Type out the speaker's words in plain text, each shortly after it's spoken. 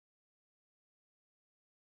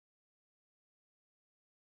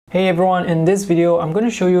Hey everyone, in this video I'm going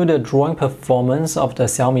to show you the drawing performance of the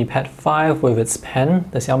Xiaomi Pad 5 with its pen,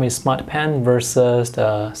 the Xiaomi Smart Pen versus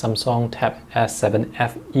the Samsung Tab S7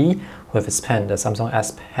 FE with its pen, the Samsung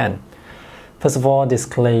S Pen. First of all,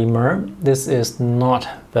 disclaimer, this is not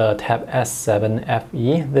the Tab S7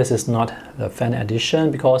 FE, this is not the Fan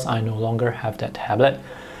Edition because I no longer have that tablet.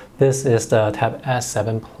 This is the Tab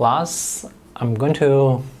S7 Plus. I'm going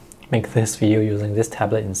to make this video using this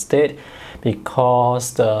tablet instead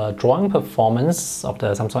because the drawing performance of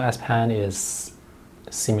the Samsung S Pen is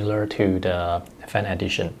similar to the Fan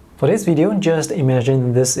Edition. For this video, just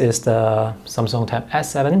imagine this is the Samsung Tab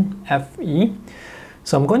S7 FE.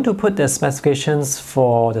 So I'm going to put the specifications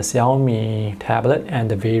for the Xiaomi tablet and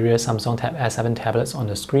the various Samsung Tab S7 tablets on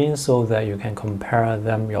the screen so that you can compare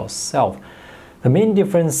them yourself. The main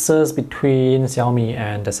differences between Xiaomi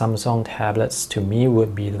and the Samsung tablets to me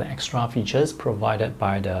would be the extra features provided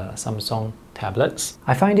by the Samsung tablets.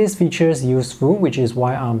 I find these features useful, which is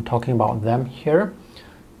why I'm talking about them here.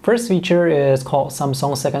 First feature is called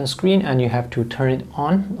Samsung Second Screen, and you have to turn it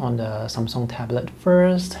on the Samsung tablet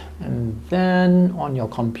first, and then on your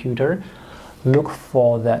computer, look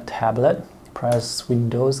for that tablet, press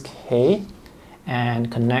Windows K,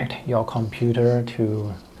 and connect your computer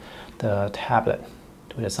to the tablet,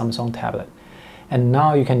 to the Samsung tablet. And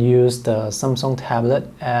now you can use the Samsung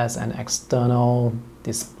tablet as an external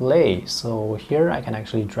display. So here I can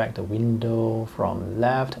actually drag the window from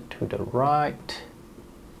left to the right.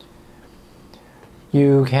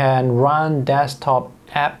 You can run desktop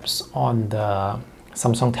apps on the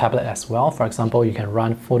Samsung tablet as well. For example, you can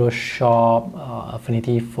run Photoshop,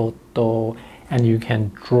 Affinity Photo, and you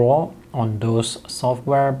can draw on those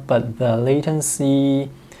software, but the latency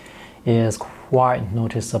is quite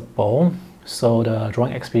noticeable, so the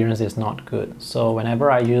drawing experience is not good. So whenever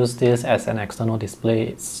I use this as an external display,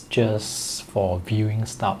 it's just for viewing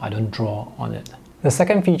stuff. I don't draw on it. The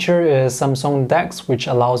second feature is Samsung DeX, which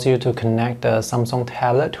allows you to connect the Samsung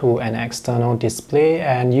tablet to an external display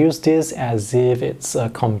and use this as if it's a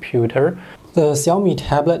computer. The Xiaomi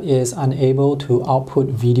tablet is unable to output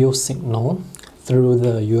video signal through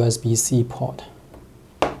the USB-C port,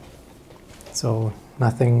 so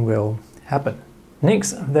nothing will happen.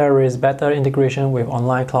 Next, there is better integration with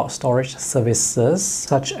online cloud storage services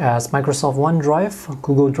such as Microsoft OneDrive,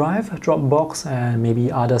 Google Drive, Dropbox, and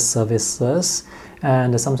maybe other services.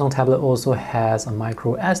 And the Samsung tablet also has a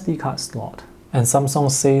micro SD card slot. And Samsung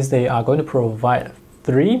says they are going to provide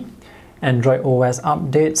 3 Android OS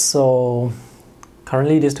updates. So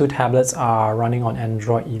currently these two tablets are running on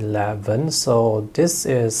Android 11. So this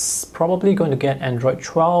is probably going to get Android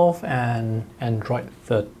 12 and Android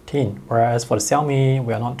 13. Whereas for the Xiaomi,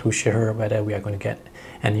 we are not too sure whether we are going to get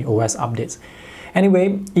any OS updates.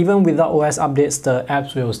 Anyway, even without OS updates, the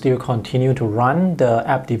apps will still continue to run. The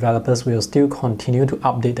app developers will still continue to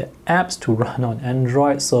update the apps to run on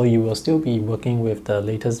Android, so you will still be working with the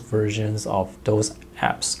latest versions of those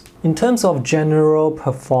apps. In terms of general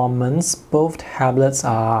performance, both tablets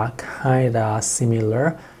are kinda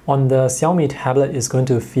similar. On the Xiaomi tablet, it's going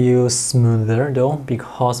to feel smoother though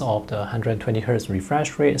because of the 120Hz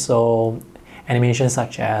refresh rate, so animations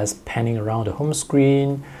such as panning around the home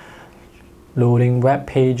screen, loading web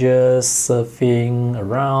pages, surfing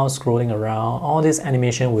around, scrolling around, all this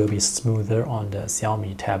animation will be smoother on the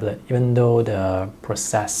Xiaomi tablet, even though the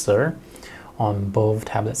processor on both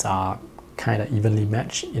tablets are kind of evenly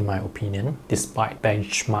matched in my opinion, despite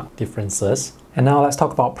benchmark differences. And now let's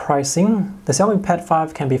talk about pricing. The Xiaomi Pad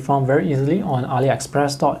 5 can be found very easily on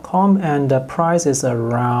AliExpress.com, and the price is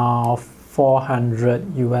around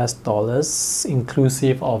 $400 US,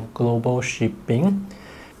 inclusive of global shipping.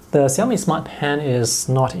 The Xiaomi Smart Pen is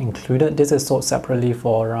not included. This is sold separately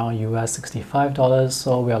for around $65,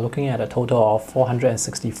 so we are looking at a total of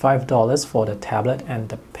 $465 for the tablet and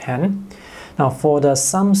the pen. Now for the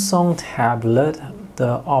Samsung tablet,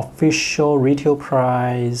 the official retail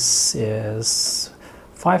price is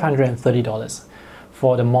 $530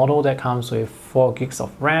 for the model that comes with 4 gigs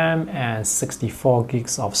of RAM and 64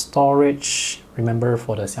 gigs of storage. Remember,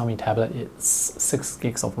 for the Xiaomi tablet, it's 6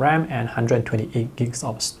 gigs of RAM and 128 gigs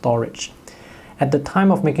of storage. At the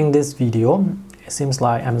time of making this video, it seems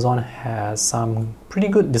like Amazon has some pretty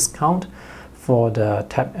good discount for the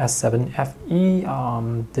Tab S7 FE.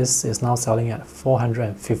 This is now selling at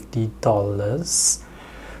 $450.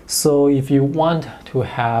 So if you want to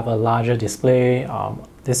have a larger display,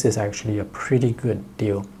 this is actually a pretty good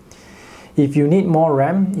deal. If you need more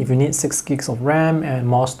RAM, if you need 6 gigs of RAM and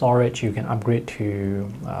more storage, you can upgrade to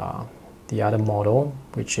the other model,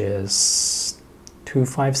 which is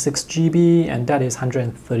 256 GB, and that is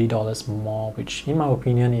 $130 more, which in my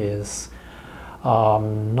opinion is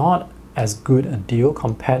Not as good a deal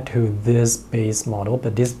compared to this base model,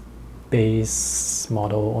 but this base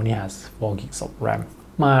model only has 4 gigs of RAM.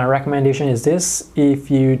 My recommendation is this: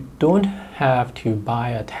 if you don't have to buy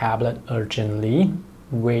a tablet urgently,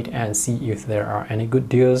 wait and see if there are any good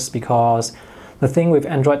deals, because the thing with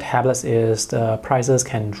Android tablets is the prices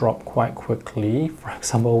can drop quite quickly. For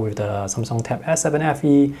example, with the Samsung Tab S7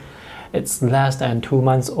 FE, it's less than 2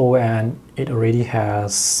 months old and it already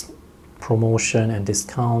has promotion and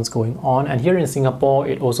discounts going on. And here in Singapore,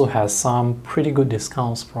 it also has some pretty good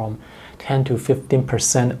discounts from 10 to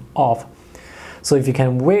 15% off. So if you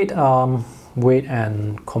can wait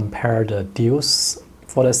and compare the deals.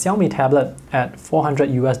 For the Xiaomi tablet at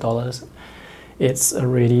 $400 US, it's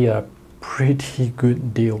already a pretty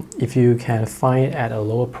good deal. If you can find it at a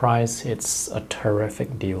lower price, it's a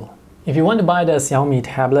terrific deal. If you want to buy the Xiaomi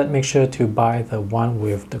tablet, make sure to buy the one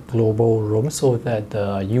with the global roam so that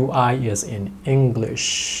the UI is in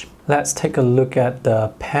English. Let's take a look at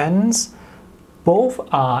the pens. Both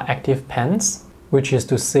are active pens, which is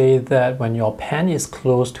to say that when your pen is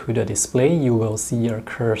close to the display, you will see a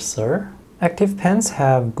cursor. Active pens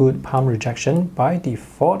have good palm rejection by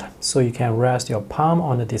default, so you can rest your palm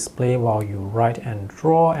on the display while you write and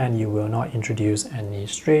draw, and you will not introduce any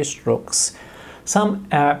stray strokes. Some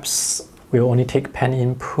apps will only take pen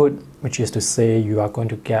input, which is to say you are going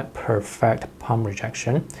to get perfect palm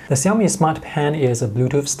rejection. The Xiaomi Smart Pen is a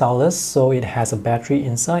Bluetooth stylus, so it has a battery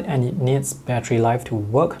inside and it needs battery life to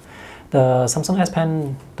work. The Samsung S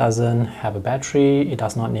Pen doesn't have a battery, it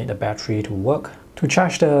does not need a battery to work. To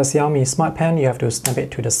charge the Xiaomi Smart Pen, you have to snap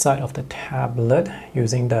it to the side of the tablet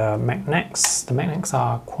using the magnets. The magnets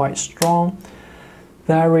are quite strong.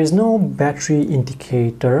 There is no battery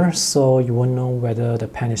indicator, so you won't know whether the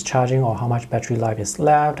pen is charging or how much battery life is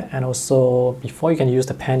left. And also, before you can use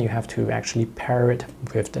the pen, you have to actually pair it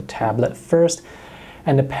with the tablet first.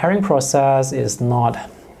 And the pairing process is not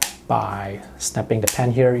by snapping the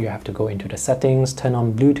pen here. You have to go into the settings, turn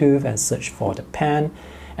on Bluetooth and search for the pen.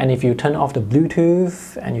 And if you turn off the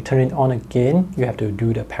Bluetooth and you turn it on again, you have to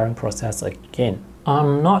do the pairing process again.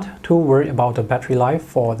 I'm not too worried about the battery life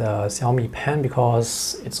for the Xiaomi Pen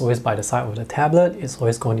because it's always by the side of the tablet. It's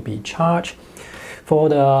always going to be charged. For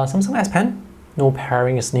the Samsung S Pen, no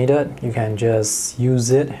pairing is needed. You can just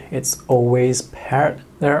use it. It's always paired.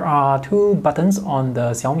 There are 2 buttons on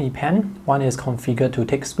the Xiaomi Pen. One is configured to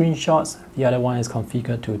take screenshots. The other one is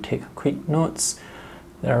configured to take quick notes.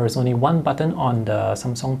 There is only 1 button on the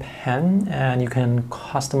Samsung Pen, and you can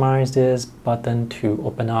customize this button to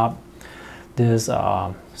open up this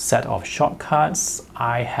set of shortcuts.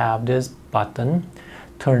 I have this button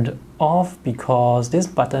turned off because this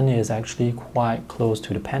button is actually quite close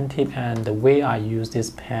to the pen tip, and the way I use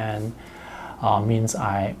this pen means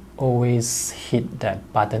I always hit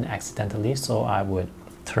that button accidentally, so I would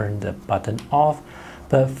turn the button off.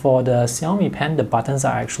 But for the Xiaomi Pen, the buttons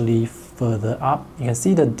are actually further up. You can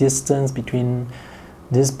see the distance between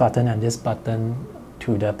this button and this button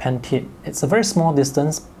to the pen tip. It's a very small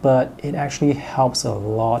distance, but it actually helps a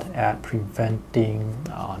lot at preventing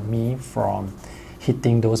me from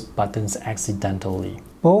hitting those buttons accidentally.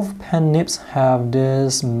 Both pen nibs have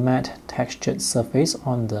this matte textured surface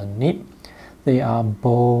on the nib. They are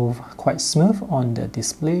both quite smooth on the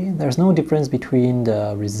display. There's no difference between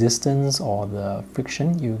the resistance or the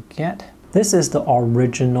friction you get. This is the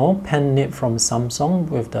original pen nib from Samsung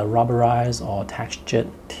with the rubberized or textured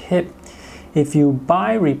tip. If you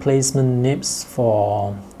buy replacement nibs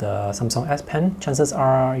for the Samsung S Pen, chances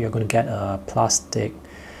are you're going to get a plastic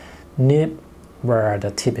nib where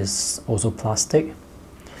the tip is also plastic.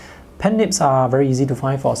 Pen nibs are very easy to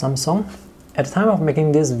find for Samsung. At the time of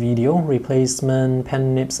making this video, replacement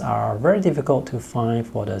pen nibs are very difficult to find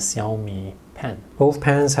for the Xiaomi Pen. Both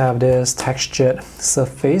pens have this textured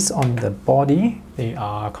surface on the body. They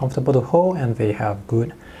are comfortable to hold and they have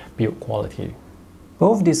good build quality.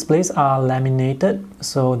 Both displays are laminated,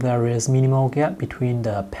 so there is minimal gap between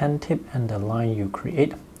the pen tip and the line you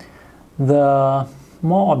create. The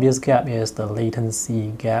more obvious gap is the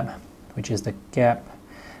latency gap, which is the gap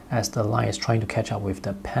as the line is trying to catch up with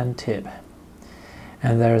the pen tip.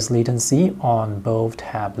 And there is latency on both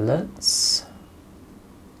tablets.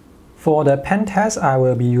 For the pen test, I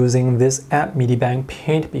will be using this app Medibank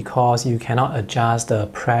Paint because you cannot adjust the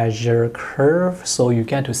pressure curve, so you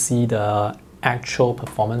get to see the actual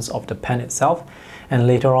performance of the pen itself. And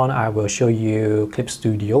later on, I will show you Clip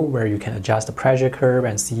Studio where you can adjust the pressure curve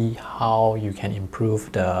and see how you can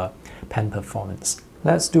improve the pen performance.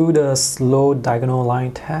 Let's do the slow diagonal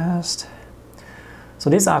line test. So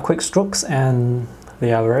these are quick strokes and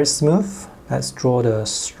they are very smooth. Let's draw the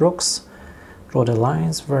strokes. Draw the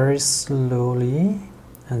lines very slowly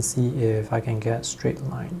and see if I can get straight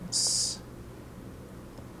lines.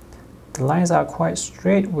 The lines are quite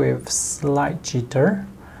straight with slight jitter,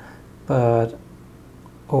 but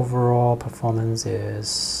overall performance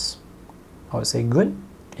is, I would say, good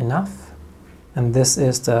enough. And this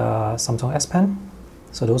is the Samsung S Pen.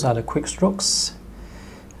 So those are the quick strokes.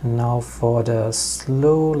 And now for the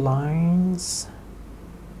slow lines.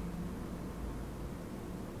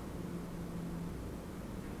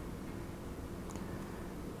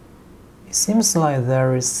 It seems like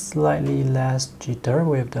there is slightly less jitter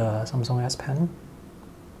with the Samsung S Pen.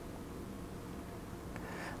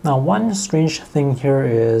 Now one strange thing here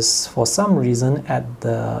is, for some reason at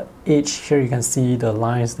the edge here you can see the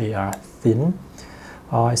lines, they are thin.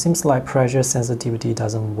 It seems like pressure sensitivity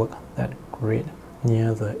doesn't work that great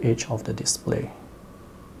near the edge of the display.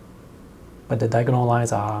 But the diagonal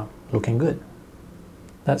lines are looking good.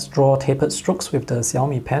 Let's draw tapered strokes with the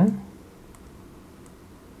Xiaomi pen.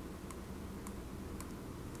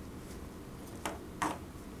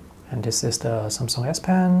 And this is the Samsung S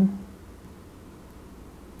Pen.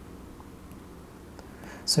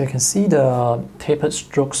 So you can see the tapered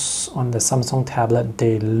strokes on the Samsung tablet,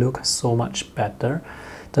 they look so much better.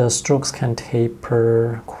 The strokes can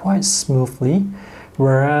taper quite smoothly,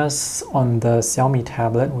 whereas on the Xiaomi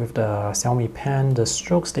tablet with the Xiaomi pen, the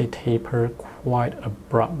strokes, they taper quite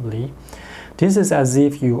abruptly. This is as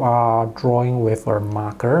if you are drawing with a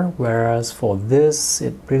marker, whereas for this,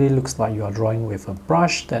 it really looks like you are drawing with a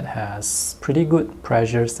brush that has pretty good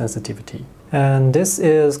pressure sensitivity. And this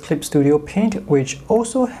is Clip Studio Paint, which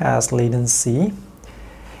also has latency.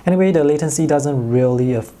 Anyway, the latency doesn't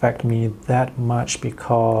really affect me that much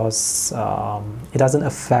because it doesn't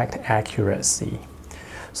affect accuracy.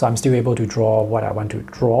 So I'm still able to draw what I want to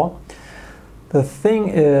draw. The thing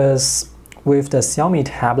is, with the Xiaomi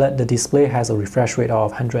tablet, the display has a refresh rate of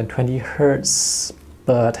 120 Hz,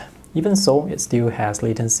 but even so, it still has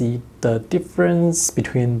latency. The difference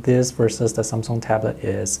between this versus the Samsung tablet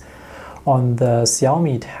is, on the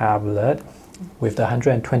Xiaomi tablet with the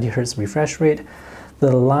 120 Hz refresh rate,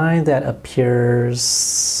 the line that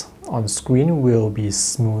appears on screen will be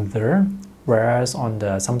smoother, whereas on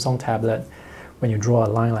the Samsung tablet, when you draw a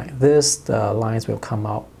line like this, the lines will come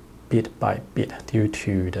out bit by bit due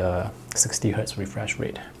to the 60 Hz refresh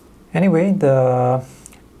rate. Anyway, the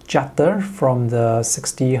jitter from the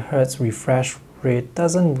 60 Hz refresh rate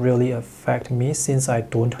doesn't really affect me since I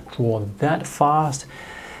don't draw that fast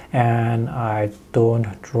and I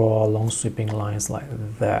don't draw long sweeping lines like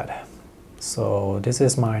that. So this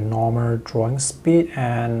is my normal drawing speed,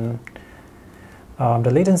 and the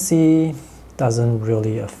latency doesn't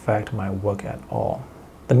really affect my work at all.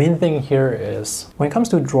 The main thing here is, when it comes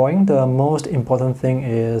to drawing, the most important thing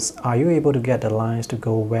is, are you able to get the lines to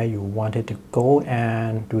go where you want it to go,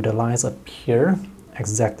 and do the lines appear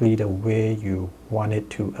exactly the way you want it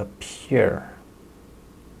to appear?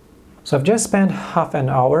 So I've just spent half an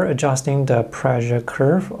hour adjusting the pressure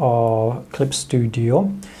curve or Clip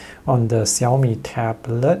Studio on the Xiaomi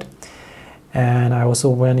tablet. And I also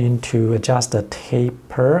went in to adjust the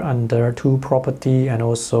taper under Tool Property and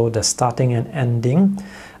also the starting and ending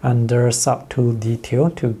under Subtool Detail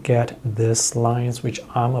to get these lines which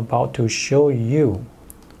I'm about to show you.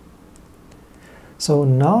 So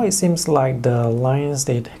now it seems like the lines,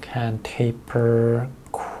 they can taper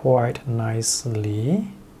quite nicely.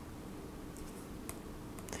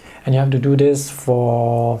 And you have to do this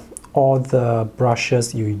for all the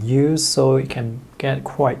brushes you use, so it can get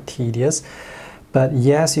quite tedious. But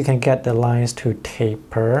yes, you can get the lines to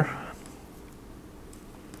taper.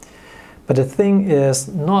 But the thing is,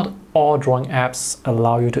 not all drawing apps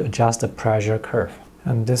allow you to adjust the pressure curve.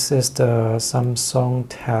 And this is the Samsung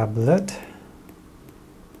tablet.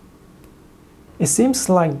 It seems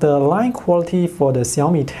like the line quality for the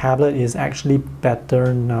Xiaomi tablet is actually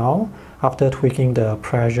better now after tweaking the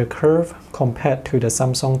pressure curve compared to the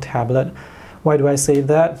Samsung tablet. Why do I say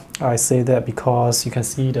that? I say that because you can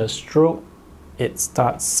see the stroke, it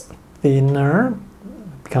starts thinner,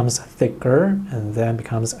 becomes thicker, and then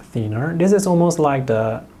becomes thinner. This is almost like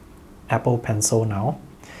the Apple Pencil now.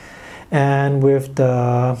 And with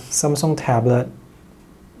the Samsung tablet,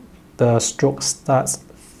 the stroke starts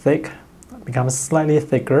thick, becomes slightly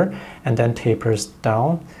thicker, and then tapers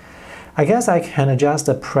down. I guess I can adjust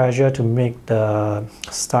the pressure to make the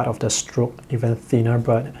start of the stroke even thinner,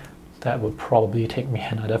 but that would probably take me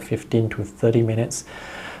another 15 to 30 minutes.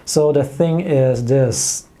 So the thing is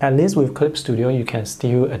this, at least with Clip Studio, you can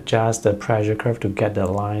still adjust the pressure curve to get the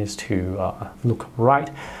lines to look right.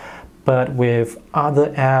 But with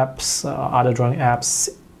other apps, other drawing apps,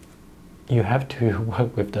 you have to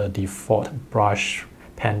work with the default brush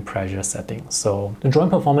pen pressure setting. So the drawing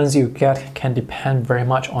performance you get can depend very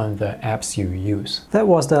much on the apps you use. That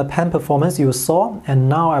was the pen performance you saw, and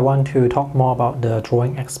now I want to talk more about the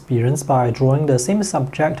drawing experience by drawing the same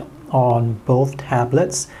subject on both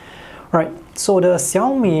tablets. Right, so the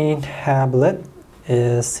Xiaomi tablet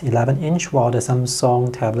is 11-inch while the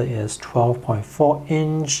Samsung tablet is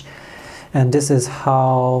 12.4-inch. And this is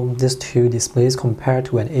how these two displays compare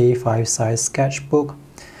to an A5 size sketchbook.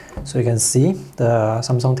 So you can see the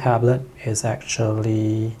Samsung tablet is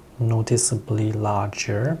actually noticeably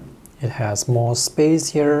larger. It has more space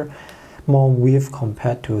here, more width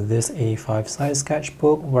compared to this A5 size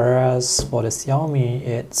sketchbook, whereas for the Xiaomi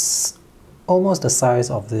it's almost the size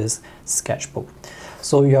of this sketchbook.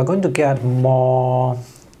 So you are going to get more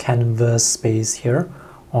canvas space here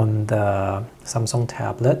on the Samsung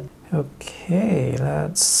tablet. Okay,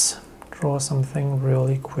 let's draw something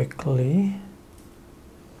really quickly.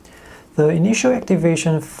 The initial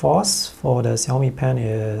activation force for the Xiaomi pen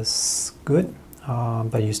is good,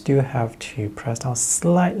 but you still have to press down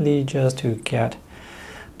slightly just to get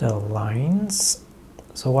the lines.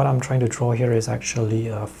 So what I'm trying to draw here is actually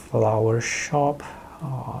a flower shop,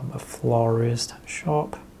 a florist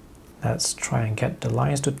shop. Let's try and get the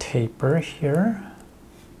lines to taper here.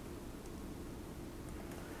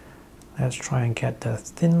 Let's try and get the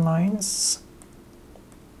thin lines.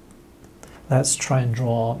 Let's try and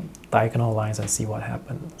draw diagonal lines and see what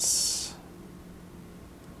happens.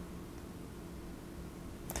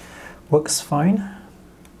 Works fine.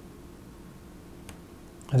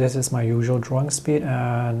 This is my usual drawing speed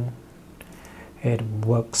and it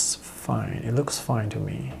works fine. It looks fine to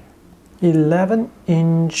me.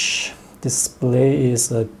 11-inch display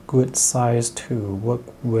is a good size to work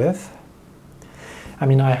with. I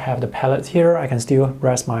mean, I have the palette here. I can still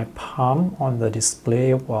rest my palm on the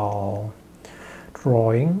display while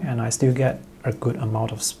drawing, and I still get a good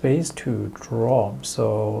amount of space to draw.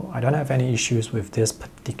 So I don't have any issues with this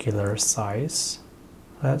particular size.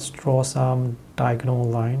 Let's draw some diagonal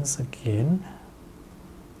lines again.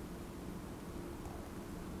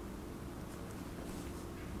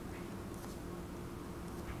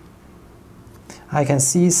 I can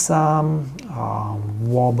see some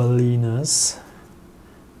wobbliness,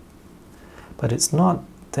 but it's not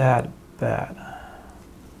that bad.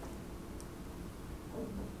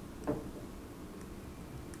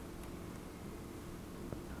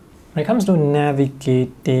 When it comes to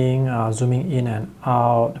navigating, zooming in and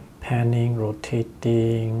out, panning,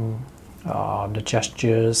 rotating, the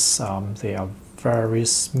gestures, they are very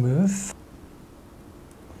smooth.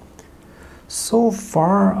 So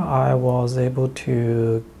far, I was able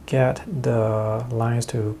to get the lines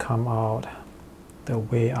to come out the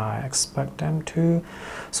way I expect them to.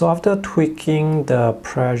 So after tweaking the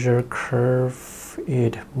pressure curve,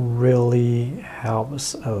 it really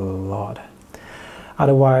helps a lot.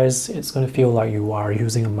 Otherwise, it's going to feel like you are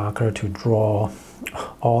using a marker to draw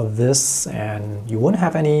all this, and you won't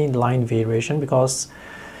have any line variation because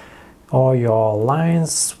all your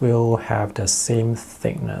lines will have the same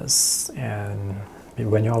thickness. And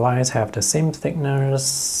when your lines have the same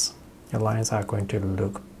thickness, your lines are going to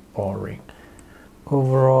look boring.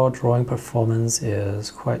 Overall, drawing performance is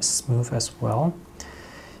quite smooth as well.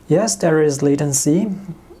 Yes, there is latency.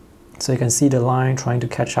 So you can see the line trying to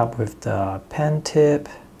catch up with the pen tip,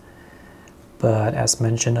 but as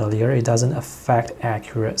mentioned earlier, it doesn't affect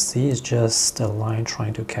accuracy. It's just the line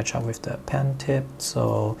trying to catch up with the pen tip.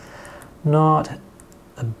 So not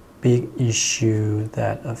a big issue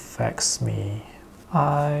that affects me.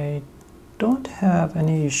 I don't have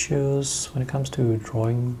any issues when it comes to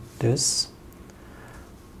drawing this.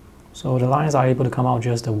 So the lines are able to come out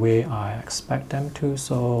just the way I expect them to,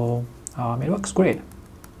 so it works great.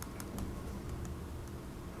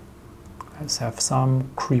 Let's have some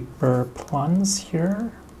creeper plants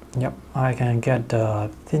here. Yep, I can get the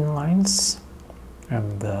thin lines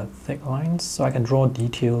and the thick lines, so I can draw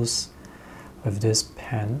details with this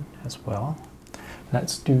pen as well.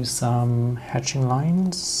 Let's do some hatching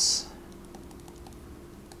lines.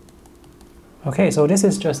 Okay, so this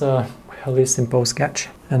is just a really simple sketch.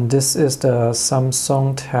 And this is the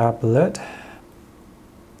Samsung tablet.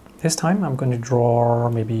 This time I'm going to draw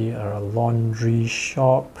maybe a laundry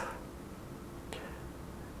shop.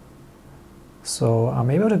 So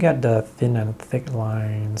I'm able to get the thin and thick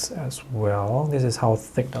lines as well. This is how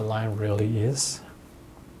thick the line really is.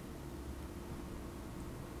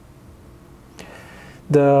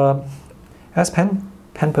 The S Pen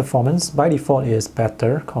performance by default is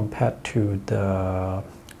better compared to the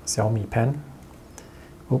Xiaomi pen.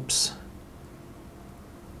 Oops.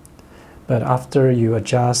 But after you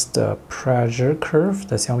adjust the pressure curve,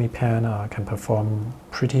 the Xiaomi pen can perform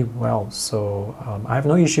pretty well. So I have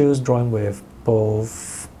no issues drawing with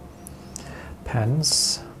both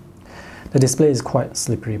pens. The display is quite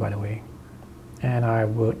slippery, by the way. And I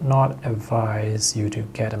would not advise you to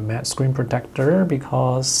get a matte screen protector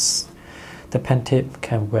because the pen tip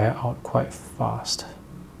can wear out quite fast.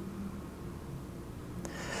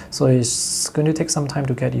 So it's going to take some time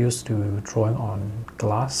to get used to drawing on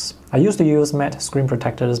glass. I used to use matte screen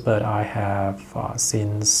protectors, but I have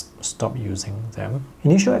since stopped using them.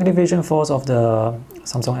 Initial activation force of the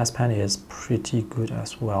Samsung S Pen is pretty good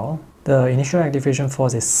as well. The initial activation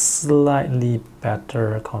force is slightly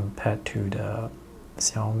better compared to the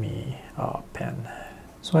Xiaomi pen.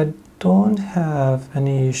 So I don't have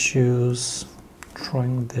any issues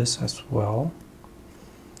drawing this as well.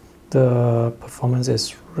 The performance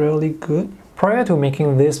is really good. Prior to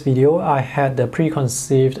making this video, I had the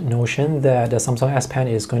preconceived notion that the Samsung S Pen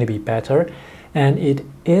is going to be better, and it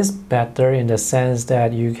is better in the sense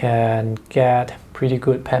that you can get pretty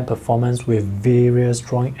good pen performance with various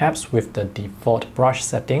drawing apps with the default brush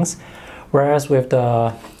settings, whereas with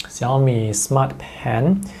the Xiaomi Smart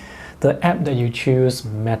Pen, the app that you choose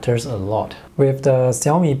matters a lot. With the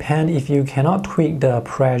Xiaomi pen, if you cannot tweak the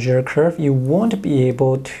pressure curve, you won't be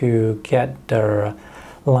able to get the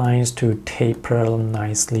lines to taper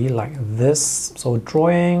nicely like this. So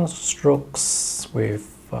drawing strokes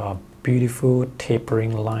with beautiful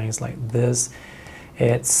tapering lines like this,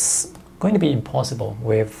 it's going to be impossible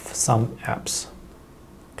with some apps.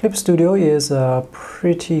 Clip Studio is a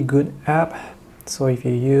pretty good app. So if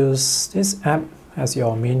you use this app as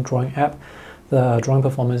your main drawing app, the drawing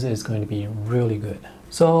performance is going to be really good.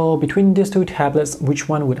 So between these two tablets, which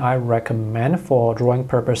one would I recommend for drawing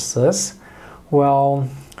purposes? Well,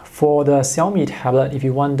 for the Xiaomi tablet, if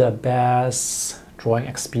you want the best drawing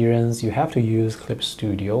experience, you have to use Clip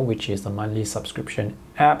Studio, which is a monthly subscription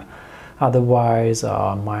app. Otherwise,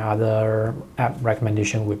 my other app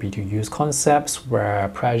recommendation would be to use Concepts, where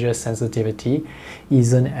pressure sensitivity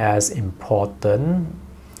isn't as important.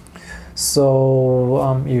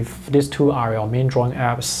 So if these two are your main drawing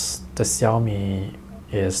apps, the Xiaomi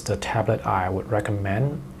is the tablet I would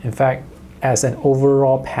recommend. In fact, as an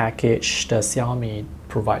overall package, the Xiaomi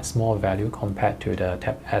provides more value compared to the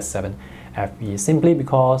Tab S7 FE, simply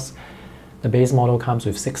because the base model comes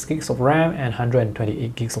with 6 gigs of RAM and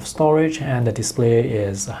 128 gigs of storage, and the display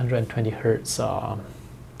is 120 Hz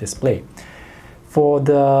display. For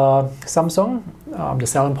the Samsung, the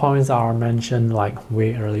selling points are mentioned like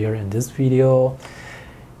way earlier in this video.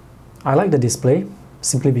 I like the display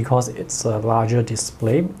simply because it's a larger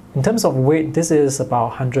display. In terms of weight, this is about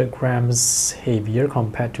 100 grams heavier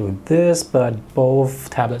compared to this, but both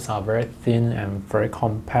tablets are very thin and very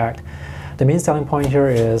compact. The main selling point here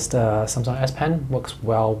is the Samsung S Pen works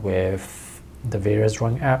well with the various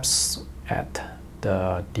drawing apps at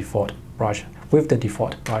the default brush, with the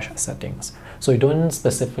default brush settings. So you don't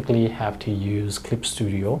specifically have to use Clip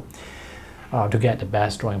Studio to get the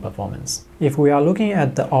best drawing performance. If we are looking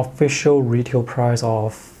at the official retail price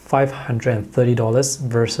of $530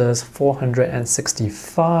 versus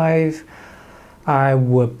 $465, I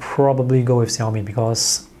would probably go with Xiaomi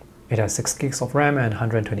because it has 6 gigs of RAM and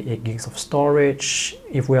 128 gigs of storage.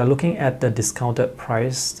 If we are looking at the discounted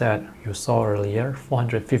price that you saw earlier,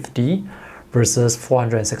 $450 versus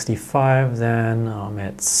 $465, then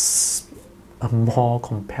it's a more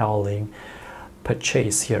compelling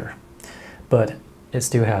purchase here. But it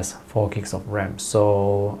still has 4 gigs of RAM,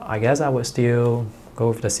 so I guess I would still go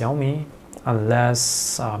with the Xiaomi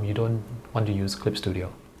unless you don't want to use Clip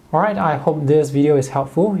Studio. Alright, I hope this video is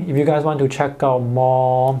helpful. If you guys want to check out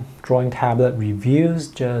more drawing tablet reviews,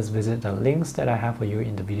 just visit the links that I have for you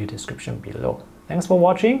in the video description below. Thanks for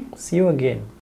watching, see you again.